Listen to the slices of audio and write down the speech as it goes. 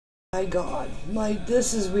My God, like,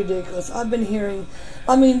 this is ridiculous. I've been hearing,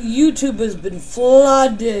 I mean, YouTube has been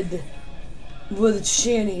flooded with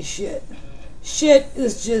shanny shit. Shit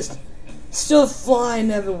is just still flying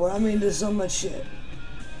everywhere. I mean, there's so much shit.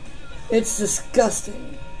 It's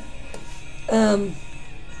disgusting. So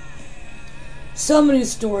many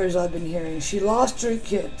stories I've been hearing. She lost her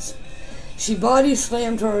kids. She body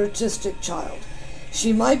slammed her autistic child.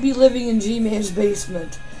 She might be living in G-Man's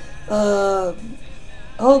basement.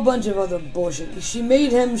 A whole bunch of other bullshit. She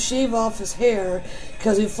made him shave off his hair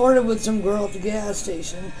because he flirted with some girl at the gas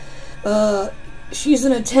station. She's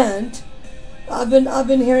in a tent. I've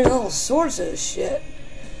been hearing all sorts of shit.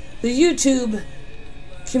 The YouTube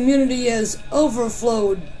community has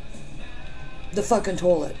overflowed the fucking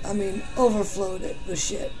toilet. I mean, overflowed it with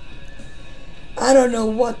shit. I don't know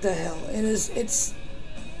what the hell. It's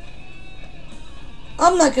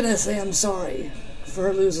I'm not gonna say I'm sorry for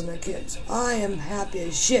her losing the kids. I am happy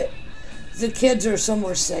as shit. The kids are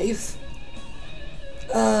somewhere safe.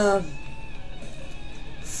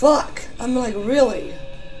 Fuck. I'm like, really?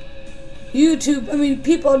 YouTube, I mean,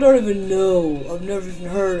 people I don't even know, I've never even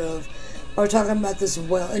heard of, are talking about this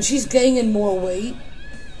well. And she's gaining more weight.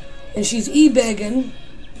 And she's e-begging.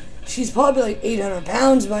 She's probably like 800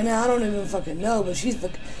 pounds by now. I don't even fucking know. But she's,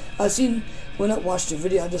 I've seen, when I watched the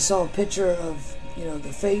video, I just saw a picture of,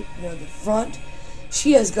 the front.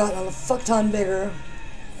 She has gotten a fuck ton bigger.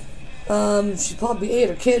 She probably ate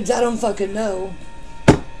her kids. I don't fucking know.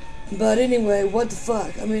 But anyway, what the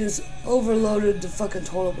fuck? I mean, it's overloaded the fucking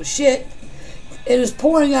toilet with shit. It is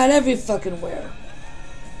pouring out every fucking where.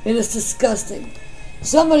 It is disgusting.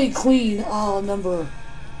 Somebody clean all the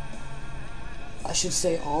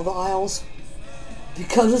aisles.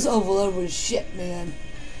 Because it's overloaded with shit, man.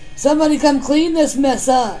 Somebody come clean this mess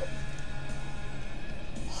up.